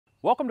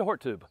Welcome to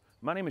HortTube.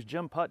 My name is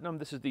Jim Putnam.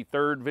 This is the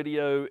third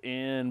video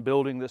in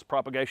building this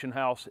propagation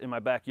house in my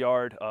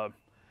backyard.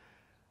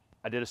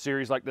 I did a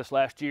series like this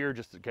last year,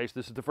 just in case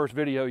this is the first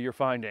video you're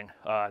finding.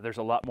 There's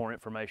a lot more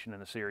information in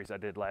the series I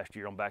did last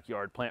year on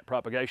backyard plant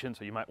propagation,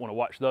 so you might want to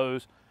watch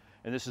those.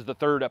 And this is the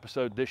third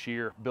episode this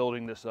year,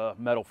 building this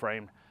metal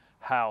framed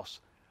house.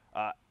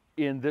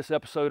 In this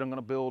episode, I'm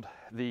going to build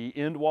the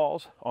end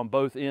walls on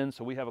both ends,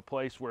 so we have a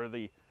place where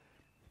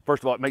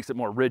first of all, it makes it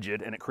more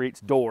rigid and it creates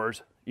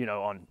doors, you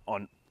know,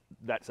 on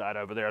that side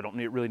over there. I don't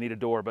really need a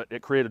door, but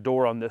it created a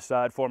door on this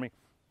side for me.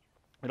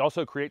 It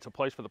also creates a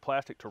place for the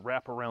plastic to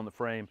wrap around the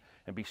frame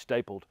and be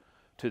stapled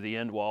to the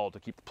end wall to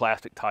keep the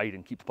plastic tight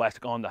and keep the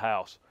plastic on the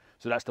house.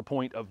 So that's the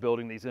point of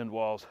building these end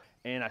walls.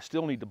 And I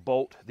still need to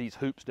bolt these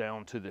hoops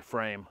down to the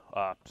frame.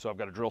 So I've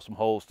got to drill some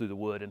holes through the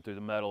wood and through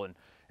the metal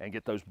and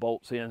get those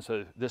bolts in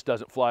so this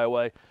doesn't fly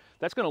away.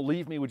 That's going to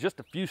leave me with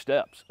just a few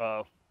steps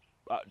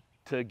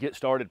to get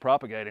started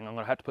propagating. I'm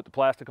going to have to put the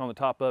plastic on the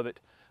top of it.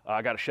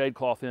 I got a shade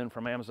cloth in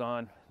from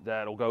Amazon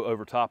that'll go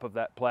over top of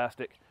that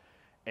plastic.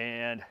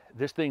 And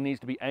this thing needs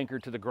to be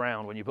anchored to the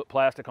ground. When you put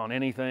plastic on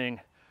anything,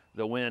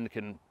 the wind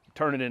can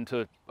turn it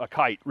into a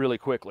kite really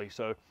quickly.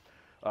 So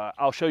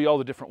I'll show you all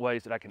the different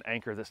ways that I can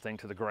anchor this thing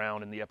to the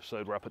ground in the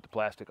episode where I put the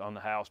plastic on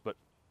the house. But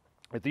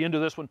at the end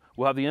of this one,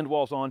 we'll have the end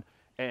walls on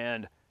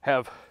and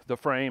have the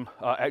frame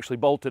actually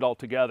bolted all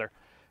together.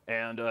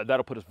 And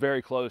that'll put us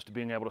very close to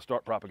being able to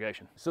start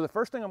propagation. So the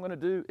first thing I'm going to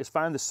do is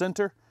find the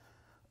center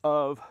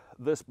of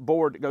this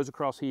board that goes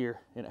across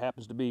here, and it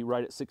happens to be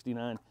right at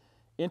 69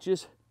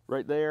 inches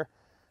right there.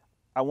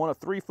 I want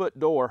a 3-foot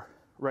door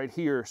right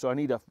here, so I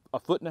need a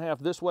 1.5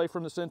 feet this way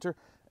from the center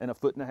and a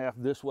 1.5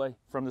 feet this way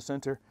from the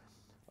center,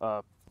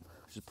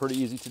 which is pretty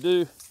easy to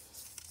do.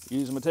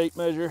 Use my tape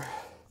measure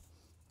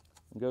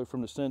and go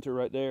from the center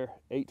right there,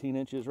 18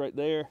 inches right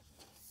there,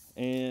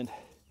 and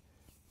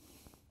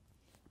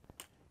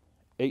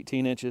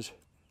 18 inches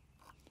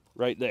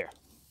right there.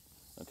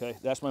 Okay,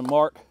 that's my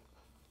mark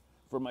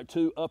for my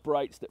 2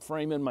 uprights that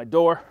frame in my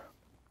door.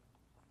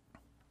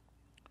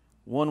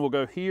 One will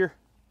go here,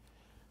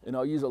 and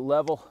I'll use a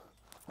level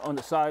on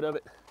the side of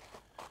it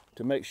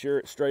to make sure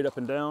it's straight up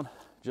and down,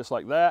 just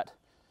like that.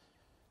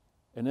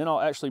 And then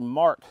I'll actually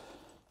mark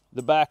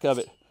the back of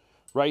it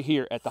right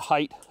here at the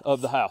height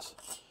of the house.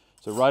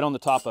 So right on the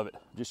top of it,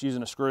 just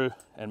using a screw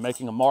and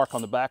making a mark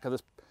on the back of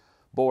this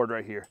board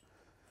right here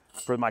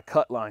for my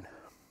cut line.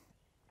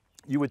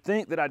 You would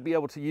think that I'd be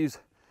able to use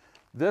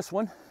this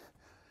one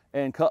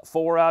and cut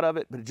 4 out of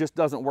it, but it just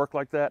doesn't work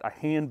like that. I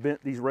hand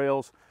bent these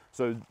rails,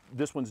 so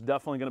this one's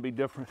definitely going to be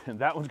different, and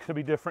that one's going to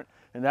be different,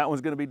 and that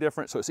one's going to be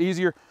different. So it's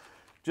easier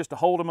just to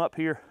hold them up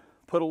here,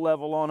 put a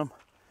level on them,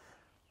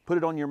 put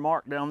it on your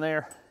mark down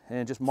there,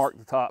 and just mark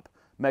the top,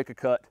 make a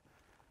cut,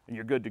 and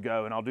you're good to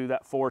go. And I'll do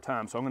that 4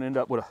 times. So I'm going to end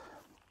up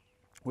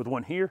with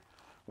one here,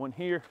 one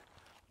here,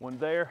 one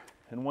there,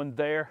 and one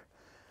there,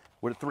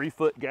 with a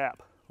 3-foot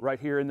gap right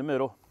here in the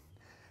middle.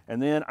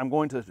 And then I'm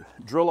going to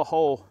drill a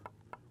hole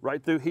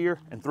right through here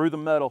and through the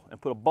metal and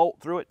put a bolt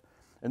through it.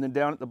 And then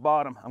down at the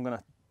bottom, I'm going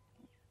to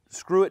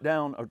screw it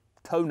down, or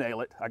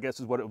toenail it, I guess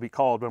is what it would be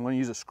called, but I'm going to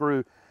use a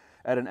screw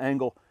at an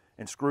angle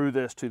and screw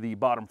this to the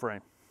bottom frame.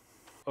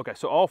 Okay,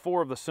 so all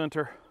 4 of the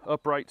center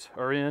uprights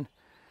are in.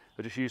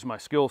 I just used my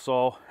skill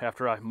saw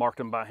after I marked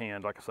them by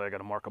hand. Like I say, I got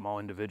to mark them all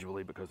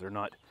individually because they're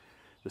not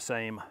the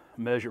same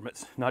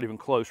measurements, not even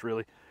close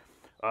really.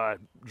 I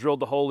drilled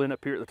the hole in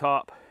up here at the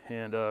top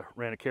and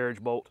ran a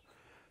carriage bolt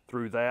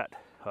through that.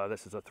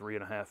 This is a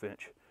 3.5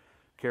 inch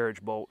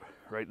carriage bolt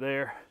right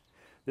there.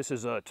 This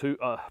is a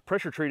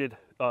pressure treated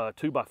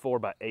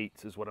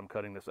 2x4x8 is what I'm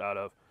cutting this out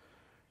of.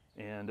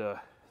 And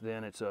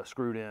then it's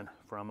screwed in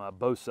from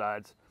both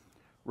sides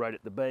right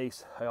at the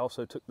base. I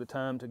also took the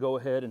time to go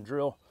ahead and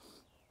drill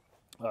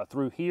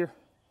through here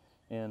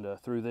and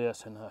through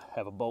this, and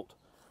have a bolt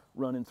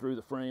running through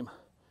the frame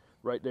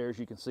right there. As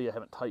you can see, I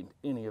haven't tightened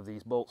any of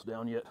these bolts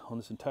down yet on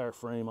this entire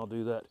frame. I'll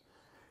do that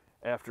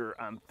after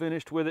I'm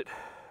finished with it,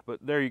 but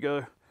there you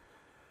go.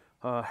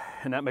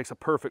 And that makes a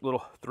perfect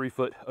little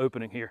 3-foot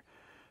opening here.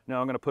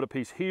 Now I'm going to put a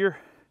piece here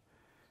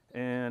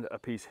and a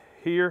piece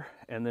here,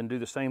 and then do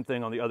the same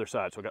thing on the other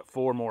side. So I've got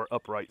 4 more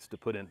uprights to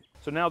put in.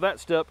 So now that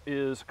step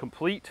is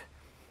complete.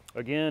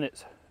 Again,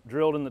 it's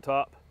drilled in the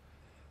top,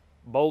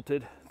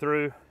 bolted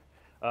through.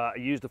 I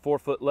used a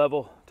 4-foot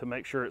level to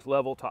make sure it's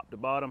level top to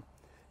bottom,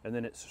 and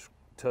then it's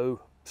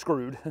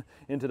screwed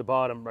into the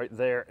bottom right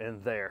there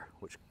and there,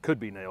 which could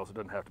be nails. It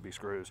doesn't have to be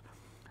screws.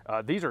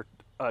 These are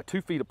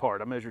 2 feet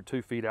apart. I measured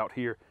 2 feet out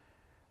here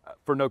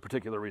for no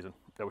particular reason.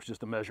 That was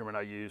just a measurement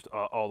I used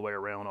all the way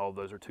around. All of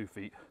those are 2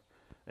 feet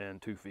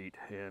and 2 feet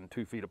and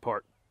 2 feet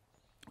apart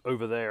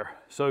over there.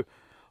 So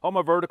all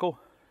my vertical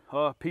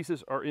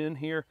pieces are in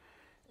here,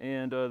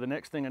 and the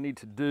next thing I need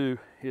to do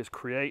is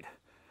create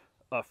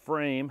a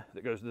frame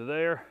that goes to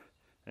there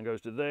and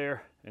goes to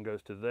there and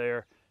goes to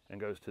there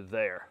and goes to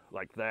there,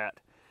 like that.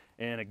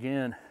 And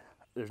again,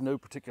 there's no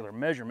particular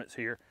measurements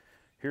here.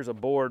 Here's a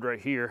board right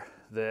here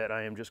that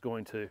I am just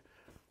going to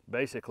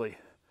basically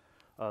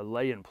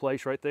lay in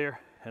place right there,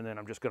 and then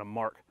I'm just going to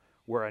mark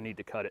where I need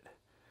to cut it,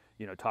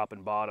 you know, top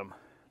and bottom,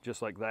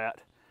 just like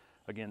that.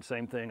 Again,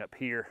 same thing up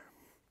here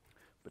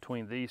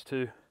between these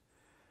two.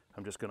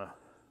 I'm just gonna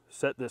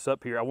set this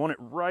up here. I want it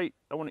right,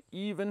 I want it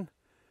even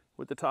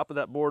with the top of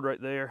that board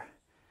right there,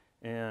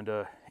 and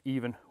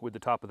even with the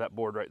top of that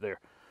board right there.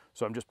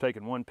 So I'm just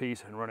taking one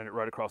piece and running it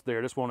right across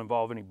there. This won't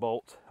involve any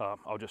bolts.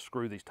 I'll just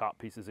screw these top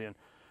pieces in.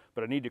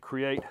 But I need to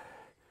create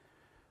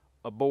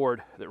a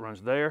board that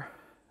runs there,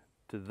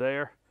 to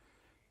there,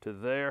 to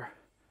there,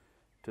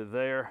 to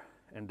there,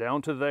 and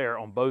down to there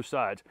on both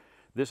sides.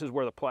 This is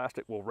where the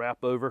plastic will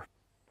wrap over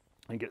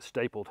and get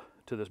stapled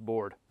to this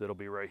board that'll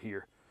be right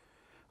here.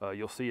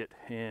 You'll see it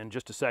in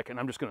just a second.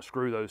 I'm just gonna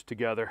screw those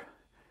together.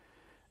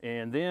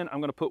 And then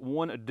I'm gonna put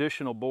one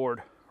additional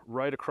board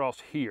right across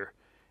here,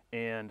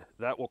 and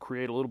that will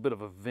create a little bit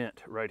of a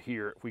vent right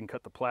here. If we can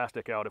cut the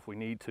plastic out if we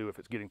need to, if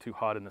it's getting too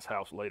hot in this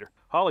house later.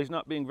 Holly's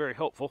not being very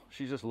helpful.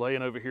 She's just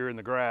laying over here in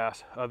the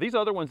grass. These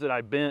other ones that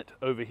I bent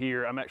over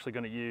here, I'm actually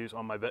gonna use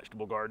on my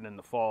vegetable garden in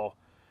the fall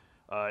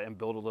and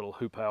build a little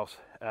hoop house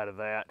out of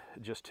that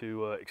just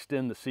to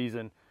extend the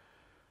season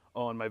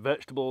on my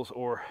vegetables,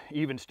 or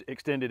even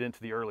extend it into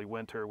the early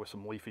winter with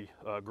some leafy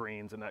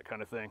greens and that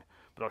kind of thing.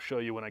 But I'll show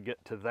you when I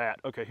get to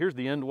that. Okay, here's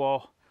the end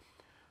wall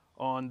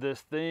on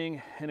this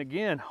thing. And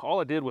again,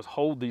 all I did was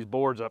hold these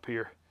boards up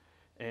here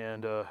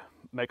and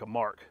make a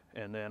mark.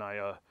 And then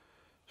I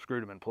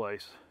screwed them in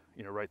place,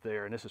 you know, right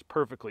there. And this is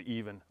perfectly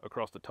even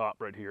across the top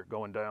right here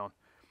going down.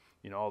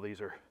 You know, all these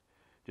are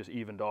just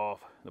evened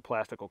off. The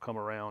plastic will come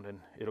around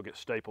and it'll get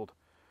stapled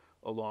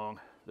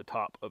along the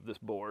top of this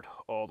board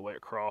all the way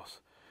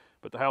across.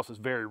 But the house is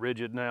very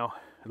rigid now.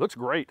 It looks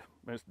great. I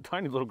mean, it's a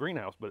tiny little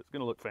greenhouse, but it's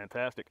gonna look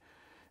fantastic.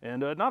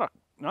 And not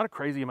a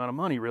crazy amount of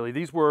money really.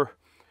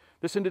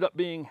 This ended up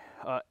being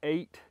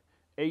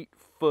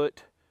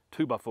 8-foot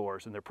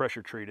 2x4s, and they're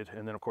pressure treated.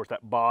 And then of course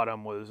that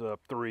bottom was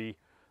 3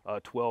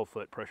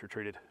 12-foot pressure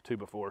treated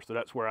 2x4s. So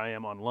that's where I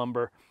am on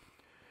lumber.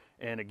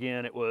 And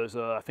again, it was,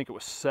 I think it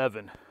was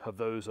 7 of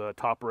those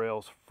top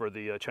rails for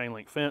the chain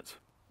link fence.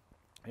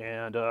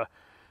 And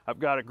I've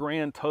got a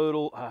grand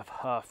total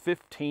of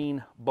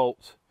 15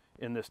 bolts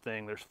in this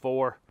thing. There's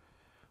 4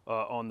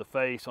 on the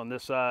face on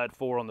this side,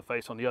 4 on the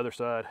face on the other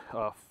side,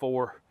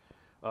 4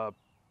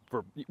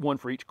 for one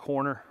for each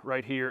corner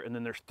right here, and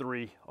then there's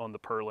 3 on the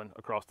purlin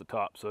across the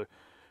top. So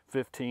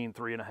 15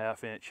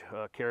 3.5-inch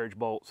carriage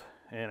bolts,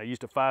 and I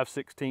used a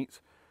 5/16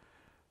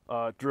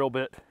 drill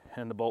bit,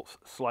 and the bolts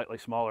slightly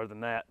smaller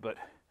than that. But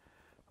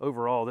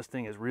overall, this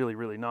thing is really,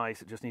 really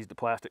nice. It just needs the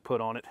plastic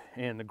put on it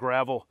and the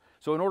gravel.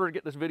 So in order to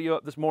get this video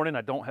up this morning,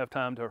 I don't have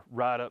time to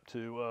ride up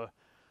to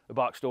the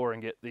box store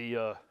and get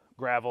the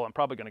gravel. I'm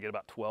probably gonna get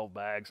about 12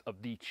 bags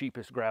of the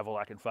cheapest gravel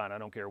I can find. I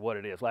don't care what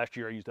it is. Last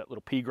year I used that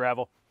little pea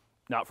gravel,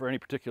 not for any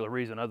particular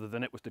reason other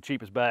than it was the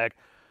cheapest bag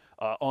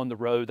on the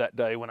road that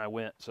day when I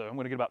went. So I'm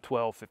gonna get about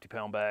 12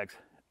 50-pound bags.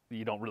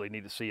 You don't really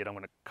need to see it. I'm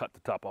gonna cut the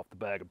top off the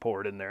bag and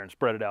pour it in there and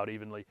spread it out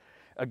evenly.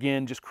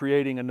 Again, just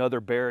creating another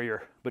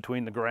barrier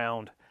between the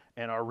ground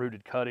and our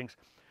rooted cuttings.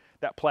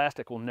 That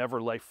plastic will never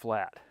lay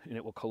flat, and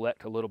it will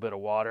collect a little bit of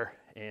water,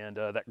 and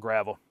that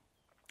gravel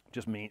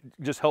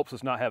just helps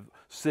us not have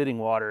sitting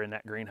water in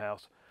that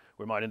greenhouse.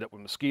 We might end up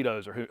with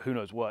mosquitoes or who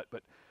knows what.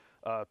 But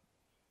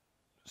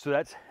so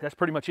that's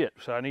pretty much it.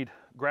 So I need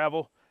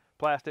gravel,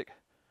 plastic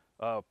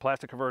I've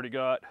already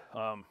got,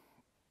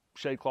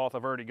 shade cloth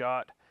I've already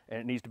got, and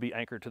it needs to be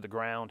anchored to the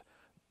ground.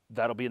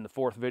 That'll be in the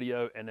 4th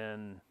video, and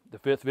then the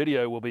 5th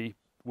video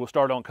we'll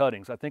start on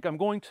cuttings. I think I'm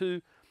going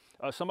to,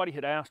 somebody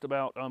had asked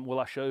about will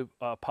I show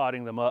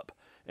potting them up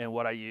and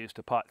what I use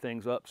to pot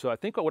things up. So I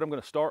think what I'm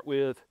going to start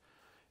with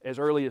as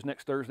early as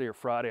next Thursday or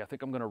Friday, I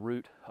think I'm going to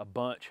root a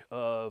bunch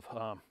of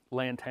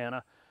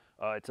lantana.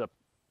 It's a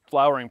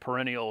flowering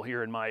perennial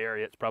here in my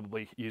area. It's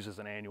probably used as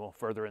an annual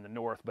further in the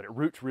north, but it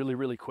roots really,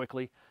 really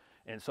quickly.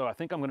 And so I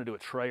think I'm going to do a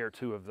tray or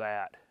 2 of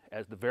that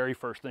as the very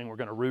first thing we're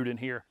going to root in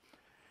here.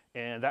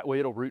 And that way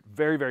it'll root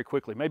very, very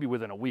quickly, maybe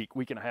within a week,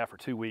 week and a half or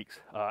 2 weeks.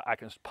 I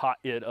can pot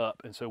it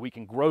up, and so we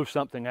can grow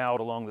something out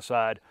along the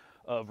side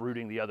of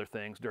rooting the other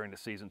things during the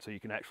season, so you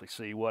can actually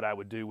see what I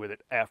would do with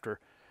it after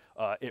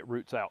it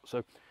roots out.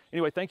 So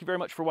anyway, thank you very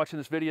much for watching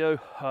this video.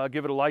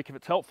 Give it a like if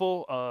it's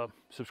helpful.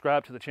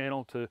 Subscribe to the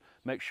channel to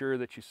make sure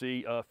that you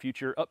see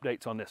future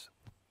updates on this.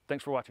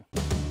 Thanks for watching.